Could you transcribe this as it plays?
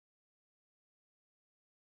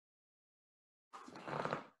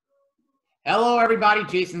Hello, everybody.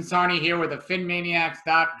 Jason Sarney here with the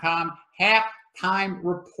FinManiacs.com halftime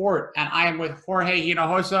report, and I am with Jorge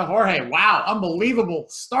Hinojosa. Jorge, wow, unbelievable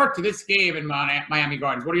start to this game in Miami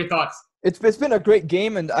Gardens. What are your thoughts? It's been a great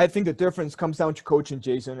game, and I think the difference comes down to coaching,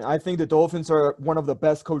 Jason. I think the Dolphins are one of the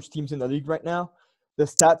best coached teams in the league right now. The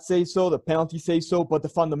stats say so, the penalties say so, but the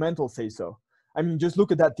fundamentals say so. I mean, just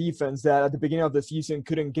look at that defense that at the beginning of the season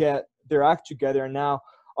couldn't get their act together, and now,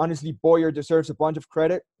 honestly, Boyer deserves a bunch of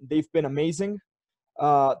credit. They've been amazing.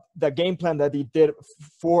 The game plan that they did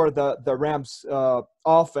for the Rams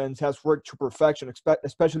offense has worked to perfection,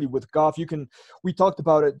 especially with Goff. We talked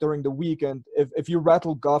about it during the week, and if you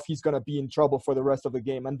rattle Goff, he's going to be in trouble for the rest of the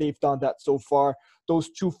game, and they've done that so far. Those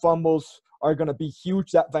two fumbles are going to be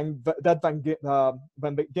huge. That Van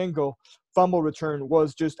Ginkel fumble return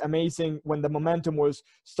was just amazing when the momentum was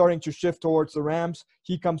starting to shift towards the Rams.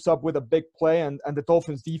 He comes up with a big play, and the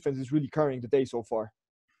Dolphins defense is really carrying the day so far.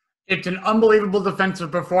 It's an unbelievable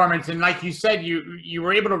defensive performance, and like you said, you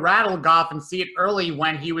were able to rattle Goff and see it early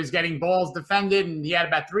when he was getting balls defended, and he had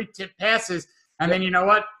about 3 tip passes, and then you know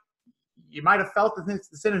what? You might have felt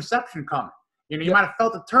this interception coming. You might have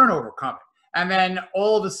felt a turnover coming, and then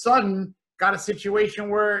all of a sudden got a situation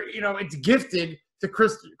where it's gifted to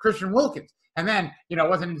Christian Wilkins, and then it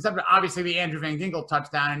wasn't an interception. Obviously, the Andrew Van Ginkel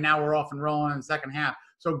touchdown, and now we're off and rolling in the second half.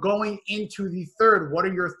 So going into the third, what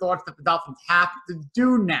are your thoughts that the Dolphins have to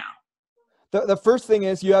do now? The first thing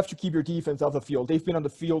is you have to keep your defense off the field. They've been on the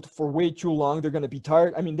field for way too long. They're going to be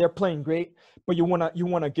tired. I mean, they're playing great, but you want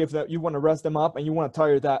to rest them up, and you want to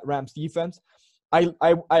tire that Rams defense.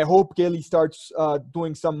 I hope Gailey starts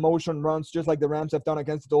doing some motion runs just like the Rams have done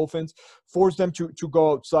against the Dolphins. Force them to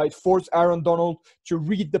go outside. Force Aaron Donald to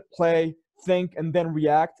read the play, think, and then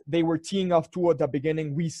react. They were teeing off Tua at the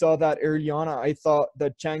beginning. We saw that early on. I thought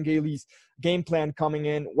that Chan Gailey's game plan coming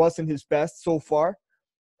in wasn't his best so far.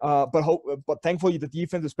 But thankfully the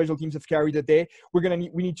defense, the special teams have carried the day. We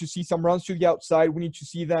need to see some runs to the outside. We need to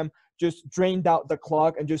see them just drain out the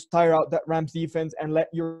clock and just tire out that Rams defense and let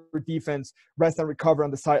your defense rest and recover on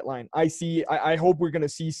the sideline. I hope we're going to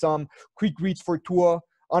see some quick reads for Tua.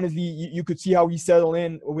 Honestly, you could see how he settled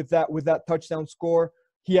in with that touchdown score.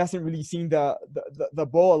 He hasn't really seen the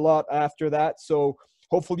ball a lot after that. So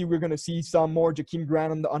hopefully we're going to see some more Jakeem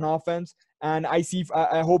Grant on offense. And I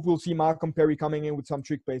hope we'll see Malcolm Perry coming in with some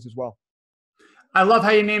trick plays as well. I love how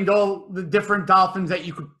you named all the different Dolphins that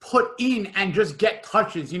you could put in and just get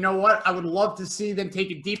touches. You know what? I would love to see them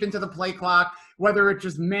take it deep into the play clock, whether it's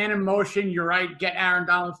just man in motion, you're right, get Aaron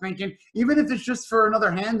Donald thinking. Even if it's just for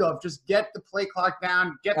another handoff, just get the play clock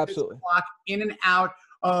down, get this clock in and out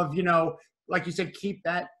of, like you said, keep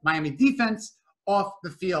that Miami defense off the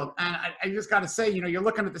field. And I just got to say, you're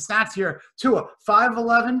looking at the stats here. Tua,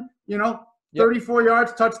 5'11", 34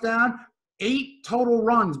 yards, touchdown, 8 total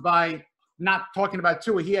runs by, not talking about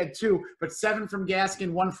Tua, he had 2, but 7 from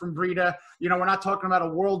Gaskin, 1 from Breida. We're not talking about a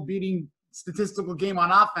world-beating statistical game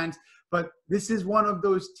on offense, but this is one of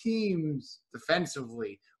those teams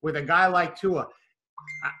defensively with a guy like Tua.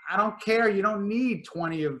 I don't care. You don't need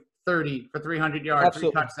 20 of 30 for 300 yards,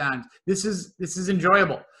 Absolutely. 3 touchdowns. This is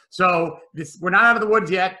enjoyable. So we're not out of the woods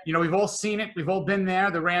yet. We've all seen it. We've all been there.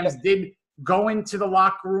 The Rams did go into the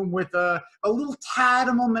locker room with a little tad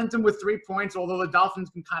of momentum with 3 points, although the Dolphins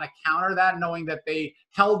can kind of counter that, knowing that they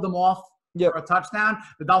held them off for a touchdown.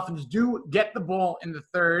 The Dolphins do get the ball in the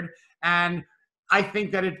third, and I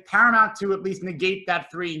think that it's paramount to at least negate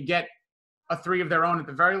that 3 and get a 3 of their own at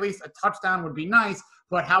the very least. A touchdown would be nice,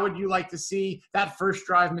 but how would you like to see that first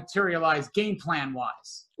drive materialize game plan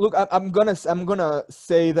wise? Look, I'm gonna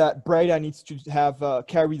say that Breida needs to have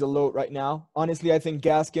carry the load right now. Honestly, I think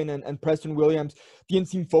Gaskin and Preston Williams didn't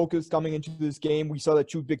seem focused coming into this game. We saw the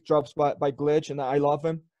 2 big drops by Glitch, and I love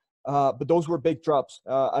him. But those were big drops.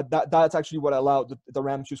 That's actually what allowed the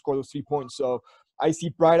Rams to score those 3 points. So I see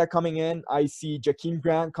Breida coming in. I see Jakeem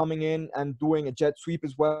Grant coming in and doing a jet sweep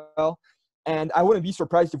as well. And I wouldn't be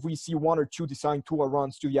surprised if we see 1 or 2 design Tua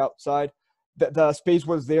runs to the outside. The space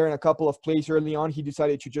was there in a couple of plays early on. He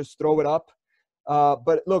decided to just throw it up.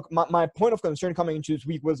 But look, my point of concern coming into this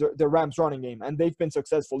week was the Rams running game, and they've been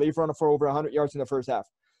successful. They've run for over 100 yards in the first half.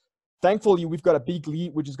 Thankfully, we've got a big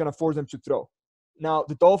lead, which is going to force them to throw. Now,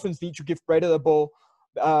 the Dolphins need to give Breida the ball.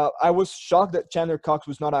 I was shocked that Chandler Cox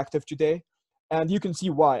was not active today, and you can see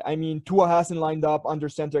why. I mean, Tua hasn't lined up under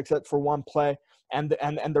center except for 1 play, and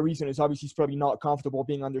the reason is obviously he's probably not comfortable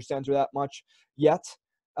being under center that much yet.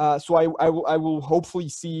 So I will hopefully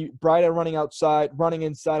see Breida running outside, running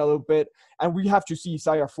inside a little bit, and we have to see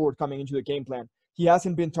Isaiah Ford coming into the game plan. He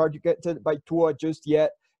hasn't been targeted by Tua just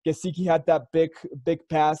yet. Gesicki had that big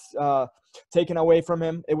pass taken away from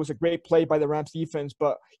him. It was a great play by the Rams defense,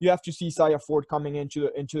 but you have to see Isaiah Ford coming into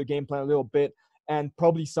the game plan a little bit, and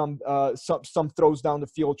probably some throws down the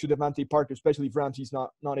field to Devontae Parker, especially if Ramsey's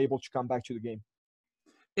not able to come back to the game.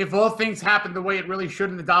 If all things happen the way it really should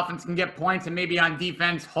and the Dolphins can get points and maybe on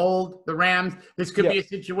defense hold the Rams, this could be a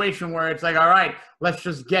situation where it's like, all right, let's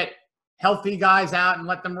just get healthy guys out and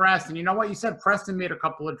let them rest. And you know what? You said Preston made a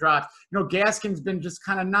couple of drops. You know, Gaskin's been just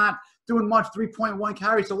kind of not doing much, 3.1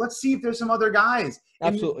 carries. So let's see if there's some other guys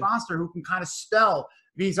in the roster who can kind of spell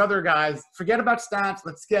these other guys. Forget about stats.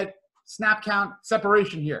 Let's get snap count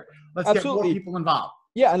separation here. Let's get more people involved.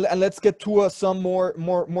 Yeah, and let's get to some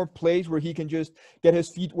more plays where he can just get his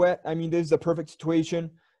feet wet. I mean, this is a perfect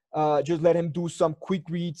situation. Just let him do some quick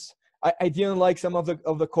reads. I didn't like some of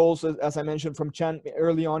the calls, as I mentioned, from Chan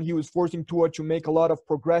early on. He was forcing Tua to make a lot of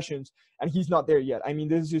progressions, and he's not there yet. I mean,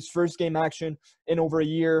 this is his first game action in over a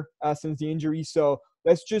year since the injury. So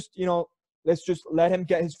let's just let him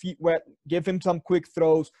get his feet wet, give him some quick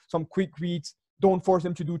throws, some quick reads. Don't force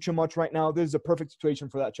him to do too much right now. This is a perfect situation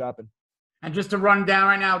for that to happen. And just to run down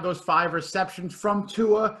right now, those 5 receptions from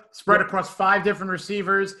Tua spread across 5 different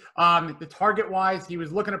receivers. The target-wise, he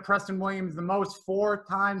was looking at Preston Williams the most 4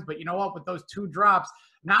 times. But you know what? With those 2 drops,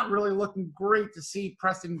 not really looking great to see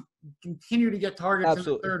Preston continue to get targets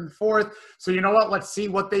in the 3rd and 4th. So you know what? Let's see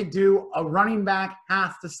what they do. A running back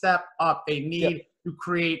has to step up. They need to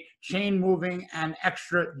create chain moving and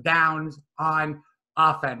extra downs on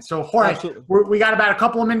offense. So, Jorge, we got about a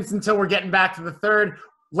couple of minutes until we're getting back to the 3rd.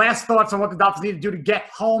 Last thoughts on what the Dolphins need to do to get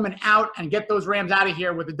home and out and get those Rams out of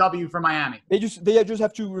here with a W for Miami. They just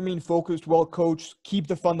have to remain focused, well coached, keep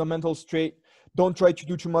the fundamentals straight. Don't try to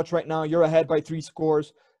do too much right now. You're ahead by 3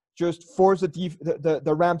 scores. Just force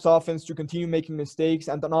the Rams offense to continue making mistakes,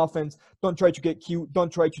 and on offense, don't try to get cute. Don't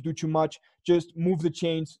try to do too much. Just move the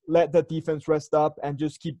chains, let the defense rest up, and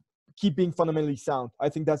just keep being fundamentally sound. I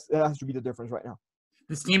think that has to be the difference right now.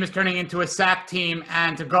 This team is turning into a sack team,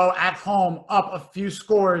 and to go at home up a few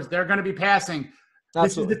scores, they're going to be passing.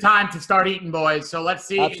 This is the time to start eating, boys. So let's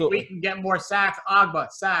see if we can get more sacks.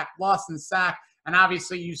 Agba, sack. Lawson, sack. And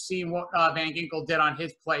obviously, you've seen what Van Ginkel did on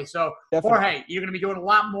his play. So, Jorge, you're going to be doing a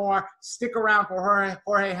lot more. Stick around for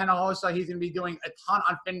Jorge Hinojosa. He's going to be doing a ton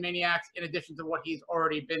on Fin Maniacs in addition to what he's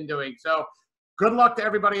already been doing. So, good luck to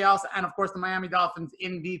everybody else, and, of course, the Miami Dolphins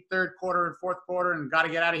in the 3rd quarter and 4th quarter, and got to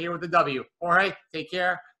get out of here with a W. Jorge, take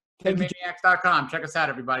care. FinManiacs.com. Check us out,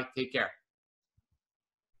 everybody. Take care.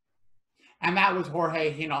 And that was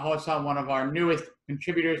Jorge Hinojosa, one of our newest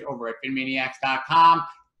contributors over at FinManiacs.com.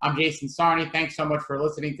 I'm Jason Sarney. Thanks so much for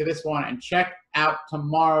listening to this one, and check out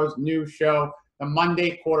tomorrow's new show, The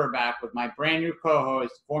Monday Quarterback, with my brand new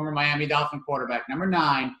co-host, former Miami Dolphin quarterback, number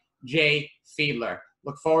 9, Jay Fiedler.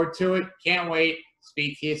 Look forward to it. Can't wait.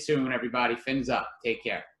 Speak to you soon, everybody. Fins up. Take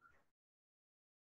care.